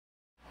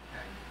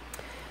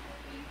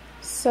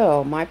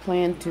So, my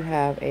plan to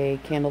have a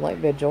candlelight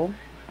vigil,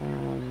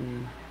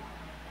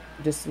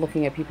 just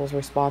looking at people's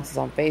responses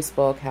on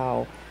Facebook,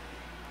 how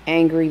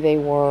angry they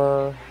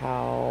were,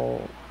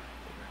 how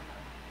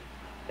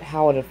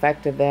it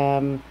affected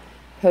them,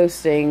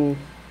 posting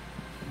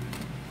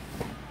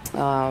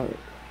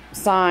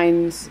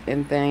signs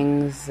and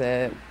things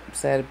that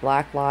said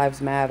Black Lives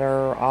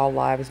Matter, All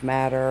Lives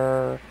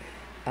Matter,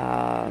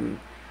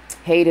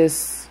 hate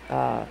is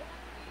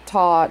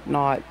taught,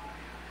 not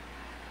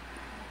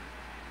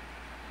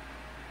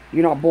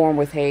you're not born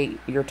with hate,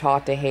 you're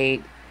taught to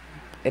hate,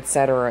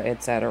 etc.,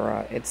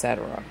 etc.,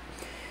 etc.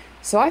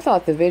 So I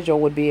thought the vigil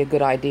would be a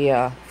good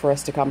idea for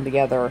us to come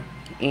together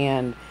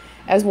and,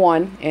 as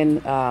one,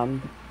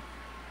 and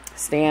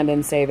stand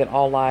and say that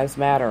all lives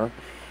matter.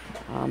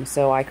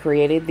 So I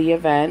created the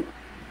event.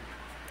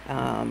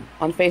 On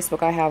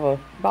Facebook, I have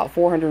about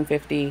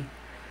 450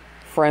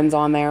 friends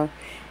on there.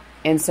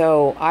 And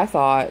so I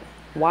thought,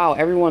 wow,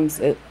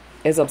 everyone's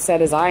as upset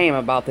as I am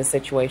about this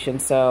situation,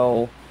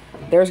 so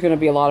there's going to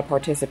be a lot of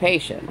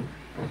participation.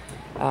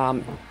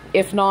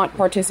 If not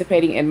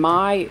participating in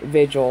my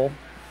vigil,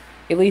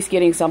 at least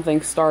getting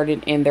something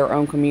started in their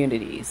own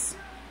communities.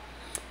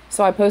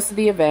 So I posted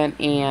the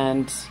event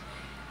and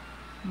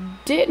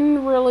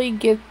didn't really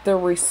get the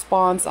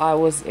response I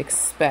was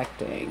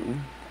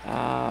expecting.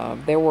 I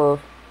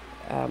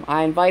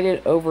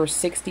invited over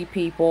 60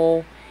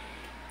 people,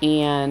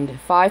 and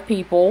 5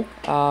 people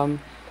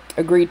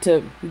agreed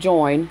to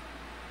join,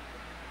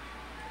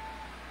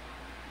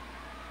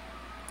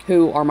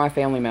 who are my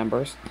family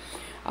members,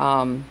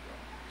 and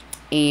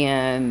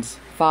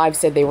 5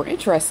 said they were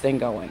interested in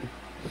going.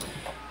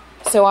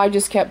 So I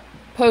just kept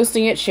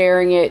posting it,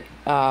 sharing it.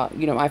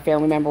 My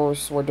family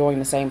members were doing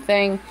the same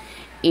thing,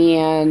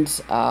 and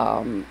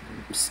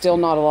still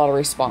not a lot of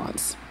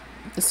response.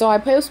 So I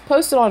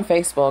posted on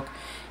Facebook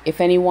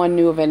if anyone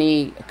knew of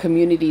any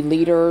community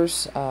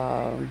leaders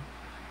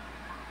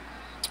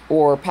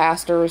or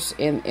pastors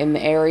in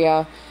the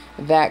area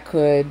that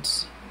could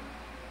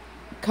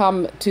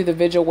come to the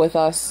vigil with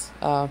us,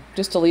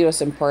 just to lead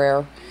us in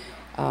prayer.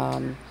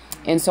 And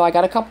so I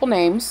got a couple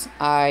names.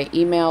 I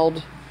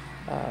emailed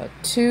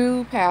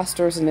 2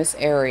 pastors in this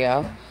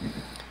area.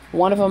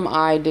 One of them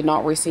I did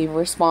not receive a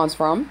response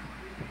from.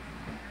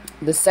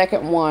 The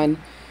second one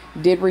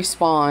did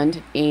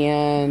respond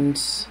and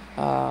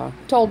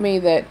told me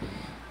that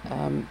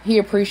he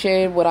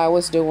appreciated what I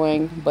was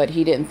doing, but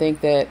he didn't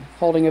think that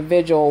holding a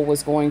vigil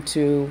was going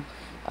to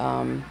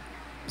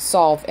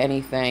solve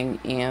anything,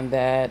 and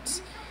that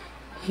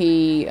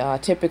he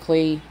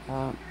typically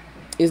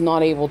is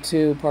not able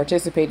to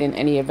participate in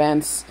any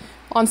events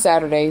on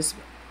Saturdays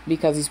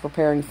because he's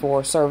preparing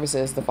for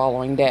services the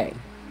following day.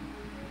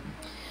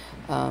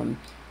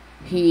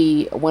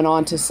 He went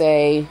on to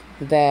say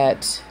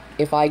that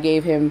if I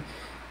gave him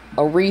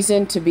a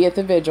reason to be at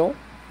the vigil,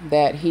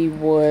 that he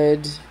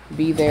would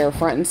be there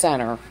front and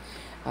center.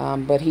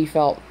 But he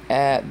felt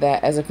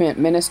that as a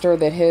minister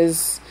that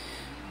his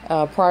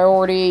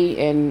priority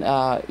and,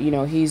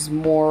 he's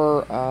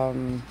more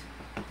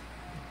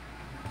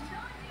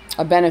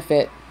a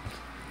benefit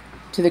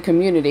to the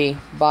community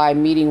by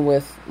meeting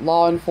with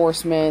law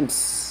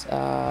enforcement,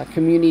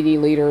 community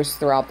leaders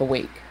throughout the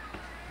week.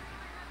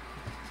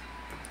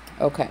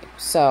 Okay,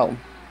 so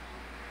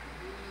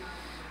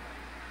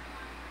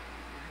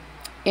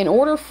in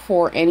order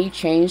for any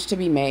change to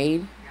be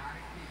made,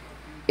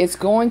 it's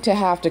going to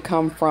have to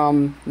come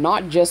from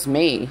not just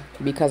me,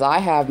 because I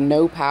have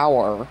no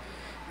power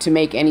to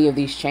make any of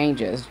these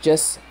changes,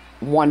 just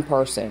one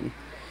person.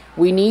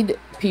 We need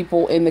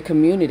people in the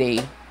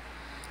community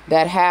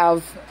that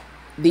have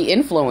the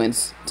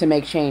influence to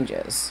make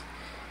changes.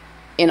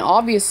 And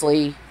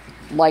obviously,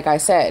 like I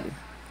said,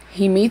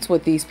 he meets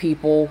with these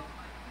people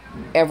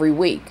every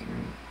week.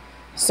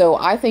 So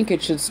I think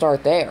it should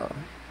start there.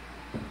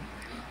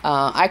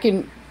 I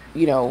can,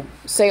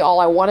 say all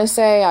I want to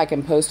say. I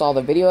can post all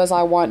the videos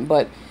I want,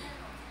 but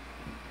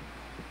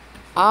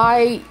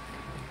I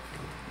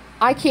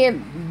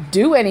can't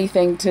do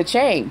anything to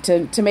change,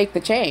 to make the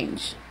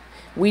change.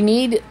 We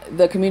need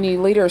the community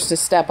leaders to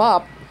step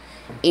up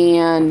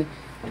and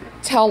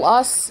tell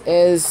us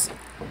as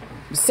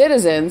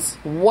citizens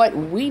what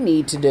we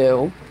need to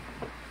do,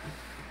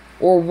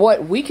 or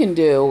what we can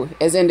do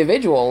as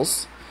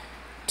individuals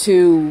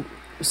to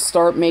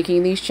start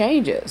making these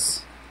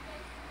changes.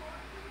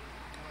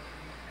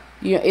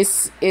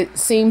 It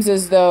seems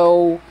as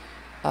though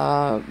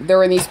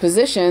they're in these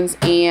positions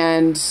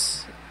and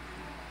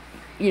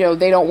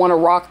they don't want to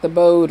rock the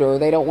boat, or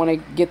they don't want to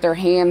get their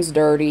hands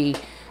dirty,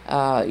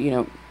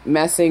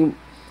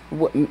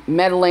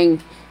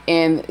 meddling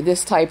in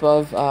this type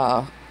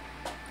of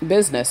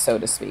business, so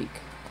to speak.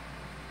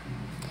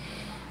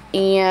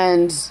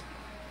 And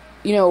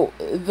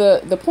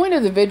the point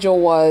of the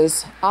vigil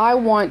was, I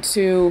want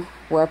to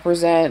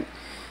represent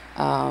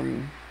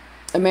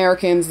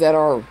Americans that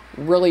are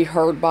really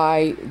hurt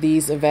by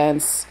these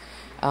events.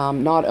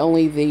 Not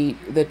only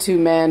the 2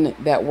 men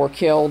that were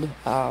killed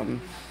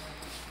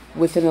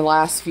within the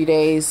last few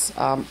days,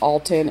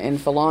 Alton and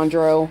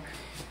Philandro,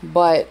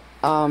 but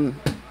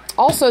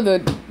Also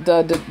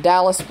the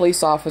Dallas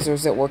police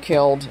officers that were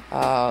killed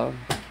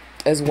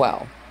as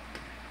well.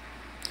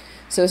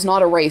 So it's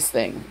not a race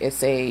thing.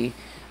 It's a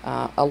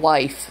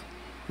life.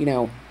 You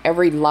know,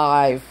 every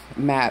life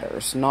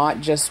matters,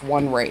 not just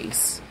one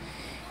race.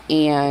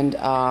 And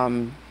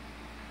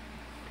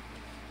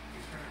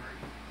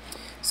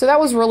so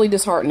that was really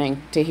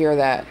disheartening to hear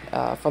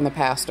that from the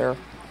pastor.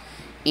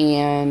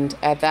 And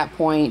at that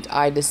point,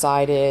 I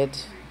decided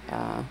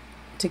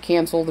to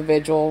cancel the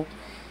vigil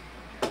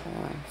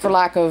for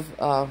lack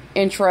of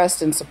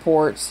interest and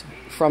support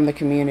from the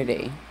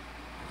community.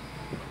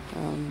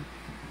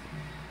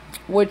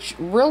 Which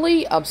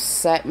really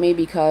upset me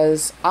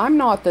because I'm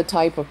not the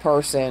type of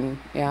person,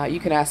 you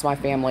can ask my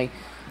family,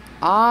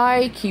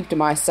 I keep to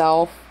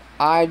myself.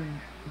 I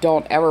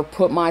don't ever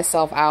put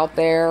myself out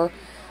there.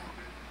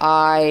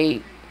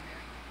 But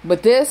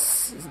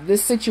this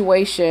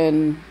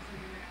situation,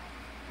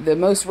 the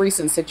most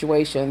recent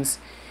situations,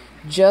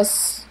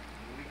 just,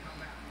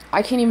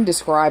 I can't even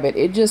describe it.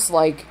 It just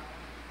like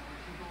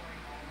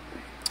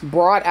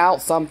brought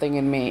out something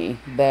in me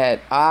that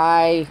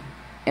I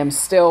am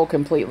still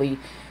completely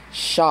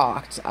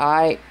shocked.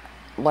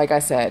 Like I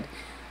said,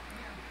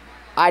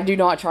 I do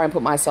not try and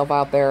put myself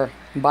out there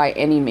by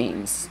any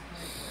means.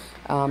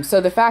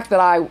 So the fact that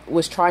I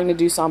was trying to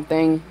do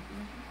something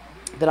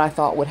that I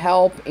thought would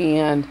help,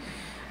 and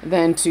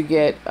then to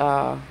get,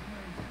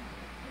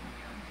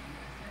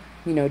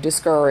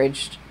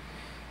 discouraged,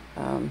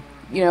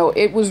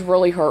 it was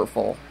really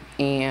hurtful.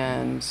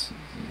 And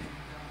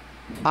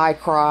I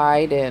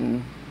cried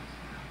and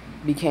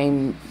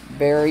became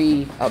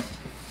very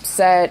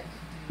upset,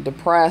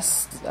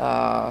 depressed,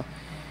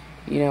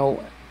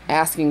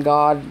 asking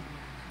God,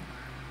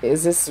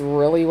 is this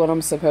really what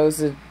I'm supposed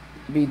to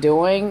be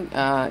doing?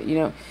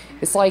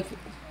 It's like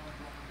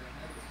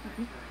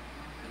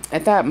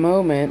at that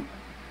moment,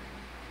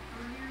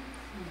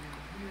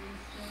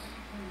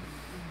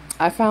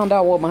 I found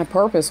out what my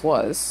purpose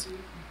was.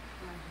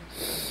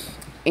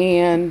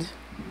 And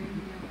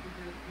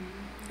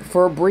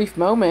for a brief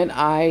moment,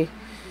 I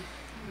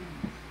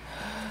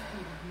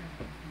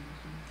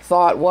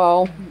thought,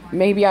 well,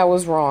 maybe I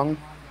was wrong.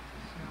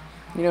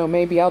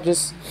 Maybe I'll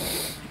just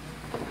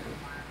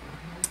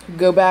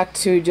go back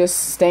to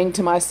just staying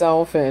to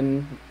myself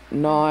and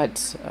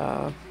not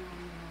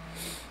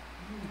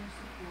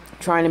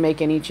trying to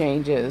make any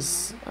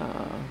changes.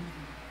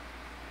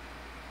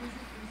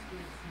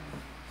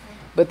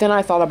 But then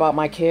I thought about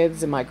my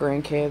kids and my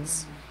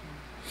grandkids.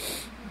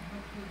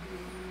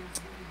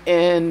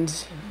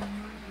 And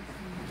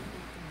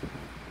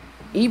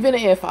even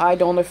if I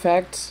don't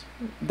affect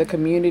the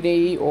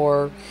community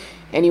or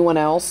anyone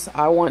else,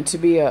 I want to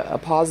be a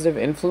positive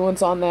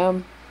influence on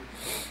them.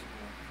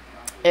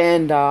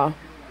 And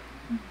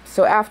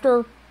so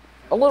after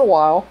a little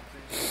while,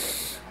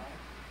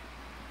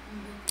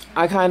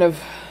 I kind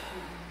of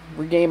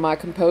regained my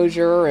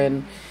composure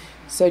and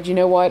said, you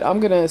know what, I'm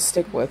going to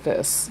stick with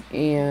this.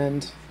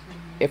 And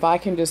if I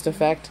can just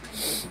affect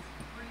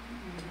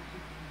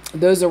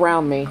those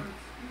around me,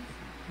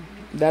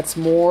 that's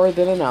more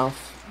than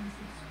enough.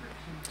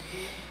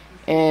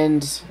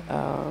 And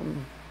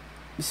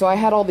so I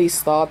had all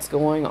these thoughts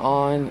going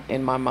on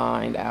in my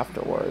mind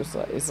afterwards.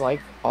 It's like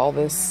all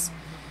these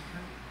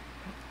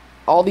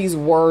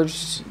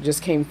words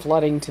just came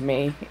flooding to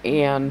me.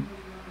 And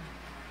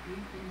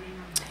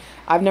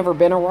I've never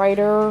been a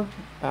writer,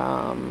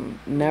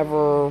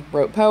 never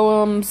wrote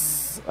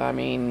poems. I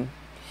mean,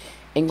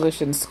 English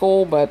in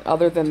school, but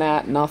other than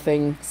that,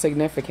 nothing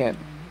significant.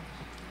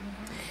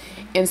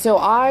 And so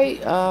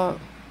I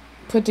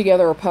put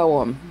together a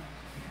poem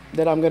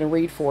that I'm going to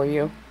read for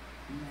you,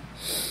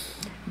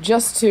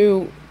 just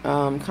to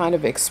kind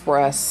of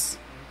express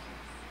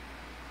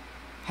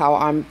how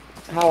I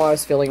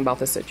was feeling about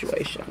the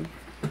situation.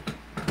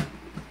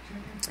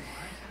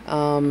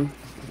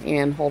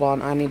 And hold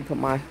on, I need to put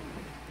my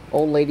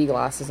old lady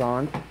glasses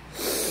on.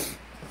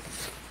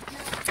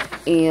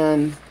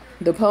 And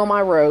the poem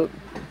I wrote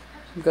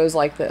goes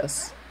like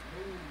this.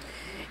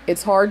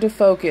 It's hard to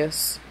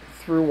focus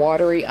through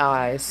watery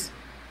eyes.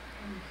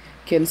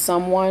 Can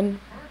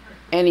someone,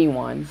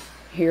 anyone,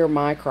 hear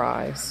my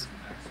cries?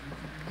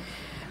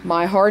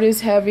 My heart is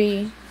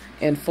heavy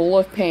and full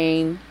of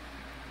pain,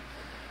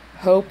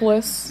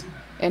 hopeless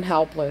and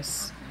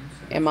helpless.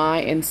 Am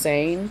I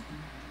insane?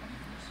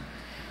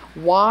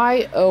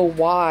 Why, oh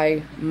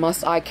why,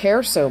 must I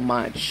care so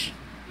much?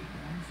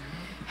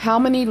 How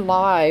many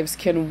lives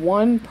can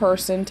one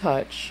person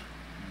touch?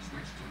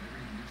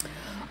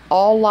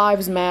 All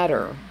lives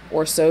matter,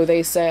 or so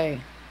they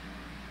say.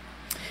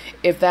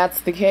 If that's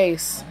the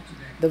case,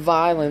 the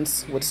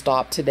violence would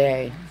stop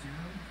today.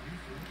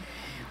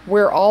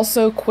 We're all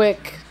so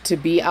quick to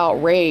be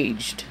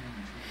outraged,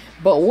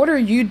 but what are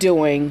you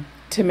doing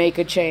to make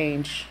a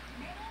change?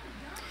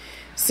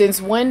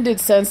 Since when did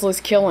senseless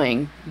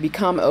killing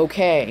become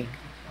okay?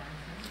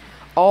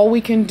 All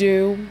we can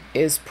do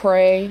is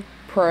pray,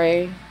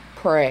 pray,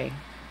 pray.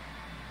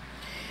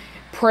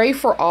 Pray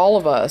for all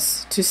of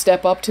us to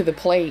step up to the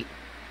plate,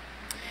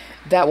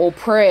 that will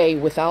pray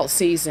without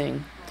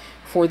ceasing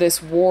for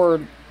this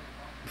world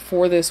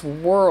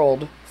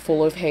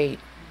full of hate.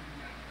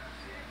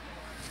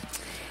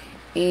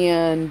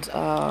 And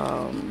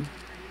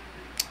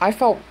I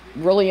felt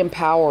really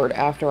empowered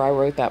after I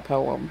wrote that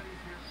poem.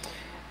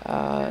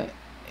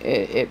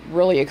 It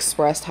really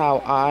expressed how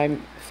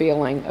I'm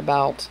feeling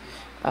about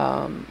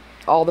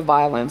all the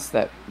violence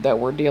that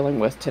we're dealing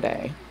with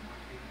today.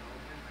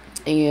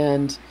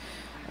 And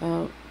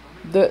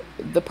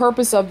the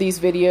purpose of these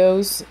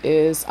videos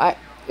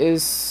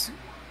is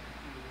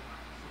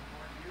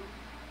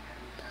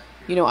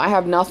you know, I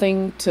have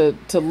nothing to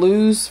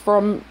lose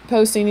from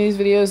posting these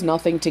videos,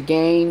 nothing to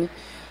gain.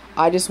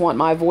 I just want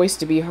my voice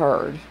to be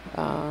heard.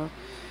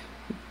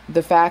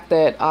 The fact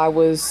that I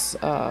was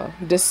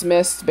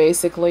dismissed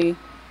basically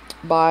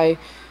by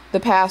the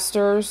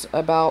pastors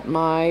about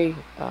my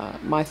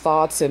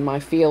thoughts and my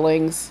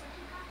feelings.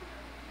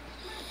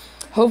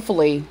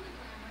 Hopefully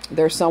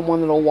there's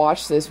someone that'll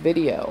watch this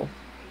video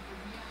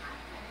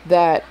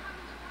that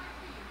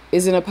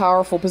is in a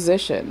powerful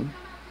position.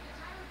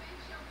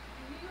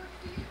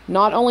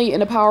 Not only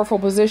in a powerful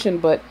position,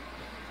 but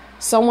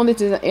someone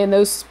that's in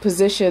those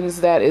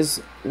positions that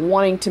is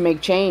wanting to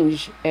make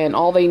change, and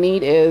all they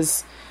need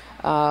is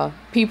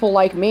people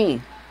like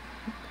me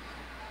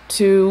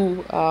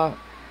to,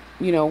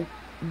 you know,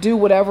 do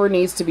whatever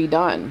needs to be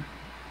done.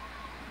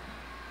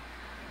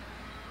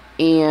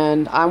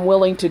 And I'm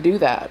willing to do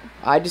that.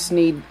 I just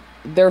need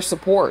their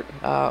support.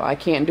 I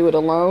can't do it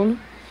alone.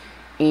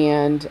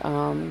 And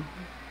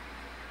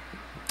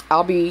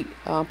I'll be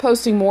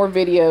posting more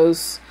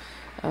videos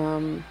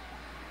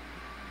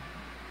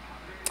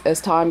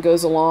as time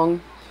goes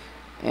along,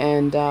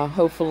 and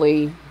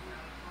hopefully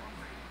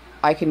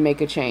I can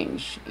make a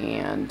change.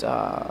 And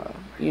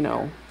you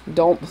know,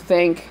 don't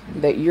think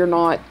that you're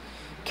not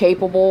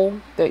capable,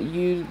 that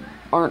you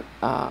aren't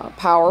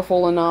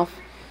powerful enough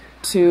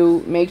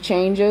to make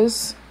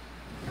changes.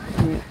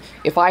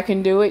 If I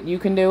can do it, you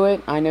can do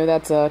it. I know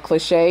that's a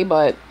cliche,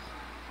 but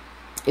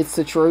it's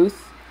the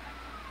truth.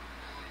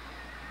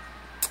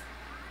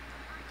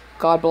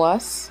 God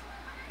bless,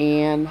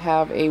 and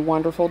have a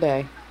wonderful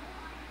day.